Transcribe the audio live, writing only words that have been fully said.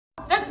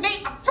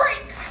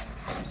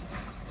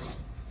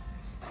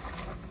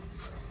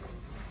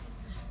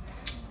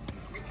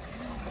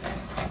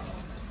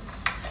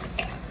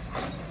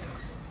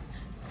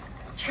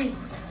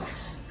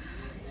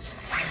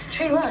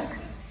Tree, look.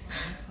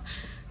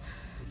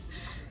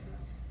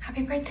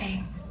 Happy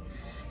birthday.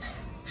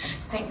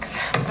 Thanks,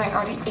 but I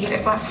already ate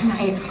it last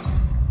night.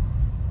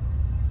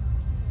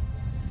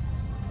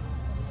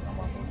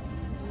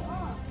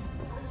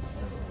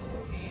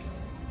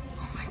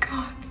 Oh my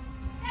God.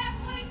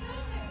 I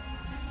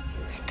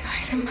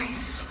died in my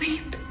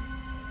sleep.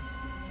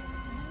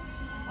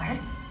 What?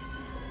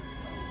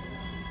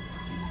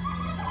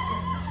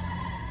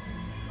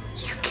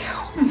 You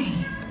killed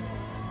me.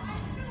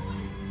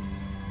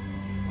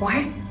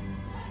 What?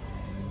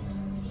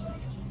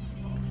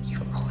 You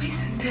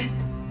poisoned it.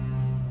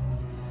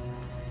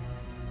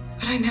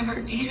 But I never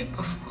ate it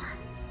before.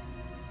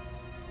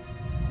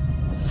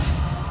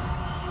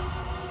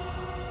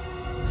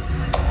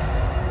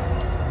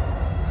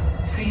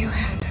 So you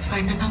had to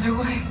find another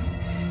way.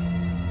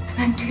 And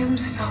then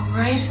Toombs fell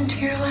right into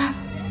your lap.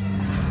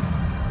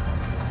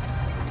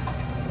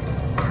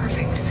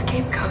 Perfect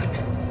scapegoat.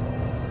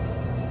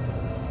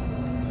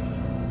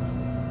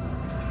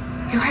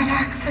 You had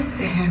access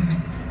to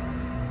him.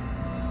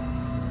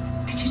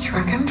 Did you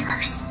drug him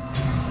first?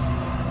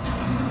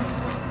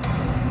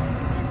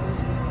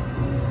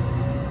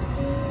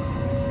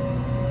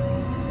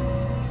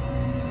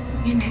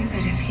 You knew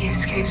that if he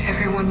escaped,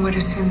 everyone would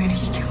assume that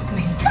he killed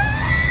me.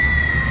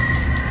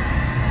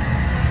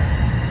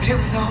 But it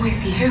was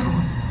always you.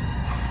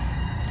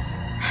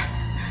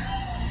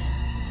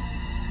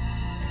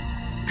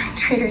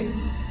 Tree,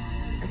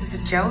 is this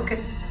a joke?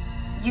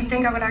 You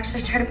think I would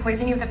actually try to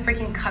poison you with a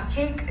freaking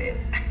cupcake?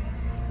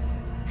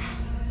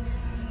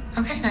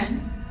 Okay then.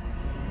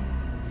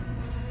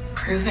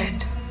 Prove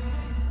it.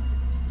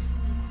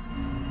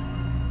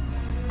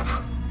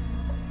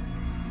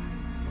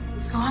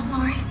 Go on,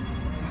 Lori.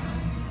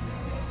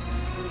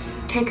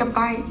 Take a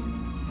bite.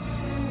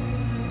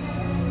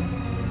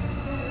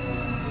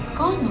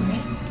 Go on, Lori.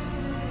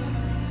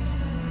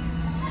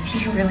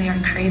 You really are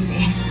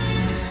crazy.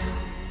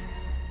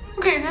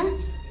 Okay then.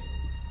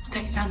 I'll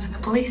take it down to the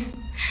police.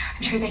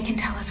 I'm sure they can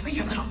tell us what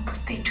your little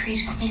birthday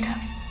treat is made of.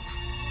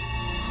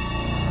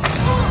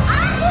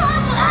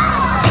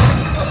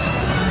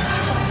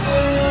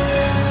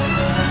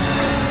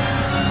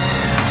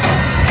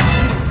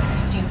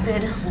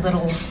 Stupid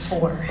little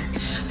whore.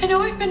 I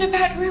know I've been a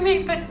bad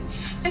roommate, but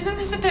isn't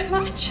this a bit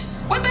much?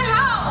 What the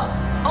hell?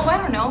 Oh, I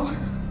don't know.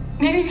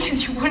 Maybe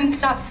because you wouldn't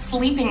stop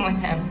sleeping with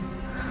him.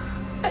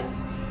 But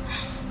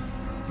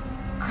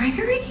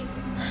Gregory?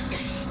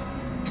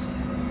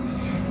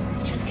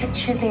 He just kept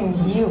choosing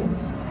you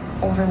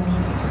over me.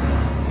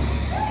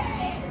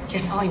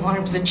 Guess all he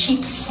wanted was a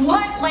cheap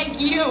slut like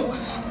you.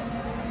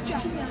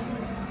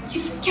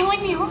 You've been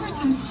killing me over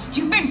some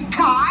stupid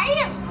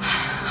guy?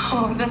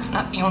 Oh, that's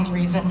not the only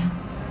reason.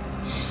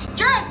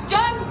 You're a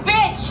dumb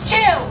bitch,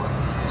 too!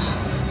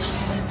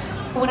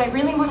 What I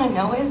really want to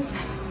know is,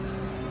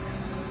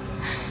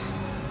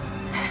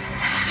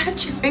 how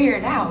did you figure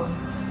it out?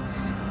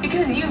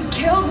 Because you've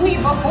killed me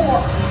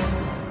before.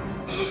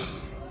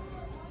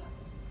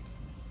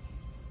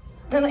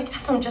 Then I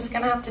guess I'm just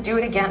gonna have to do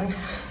it again.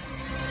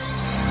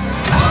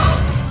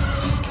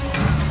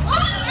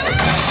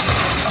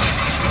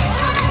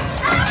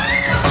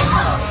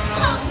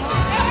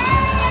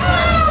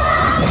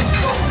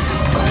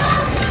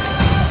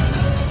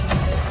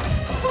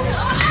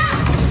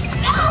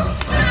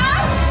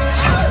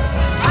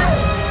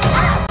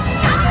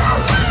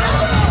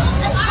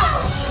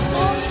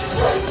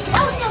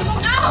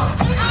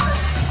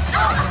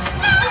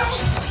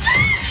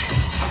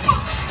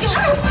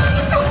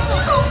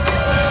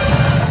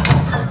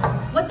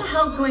 What the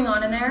hell's going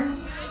on in there?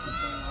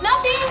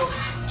 Nothing!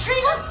 Tree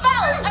just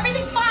fell!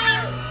 Everything's fine!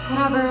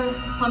 Whatever,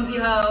 clumsy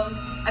hoes.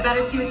 I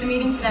better see you at the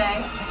meeting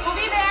today.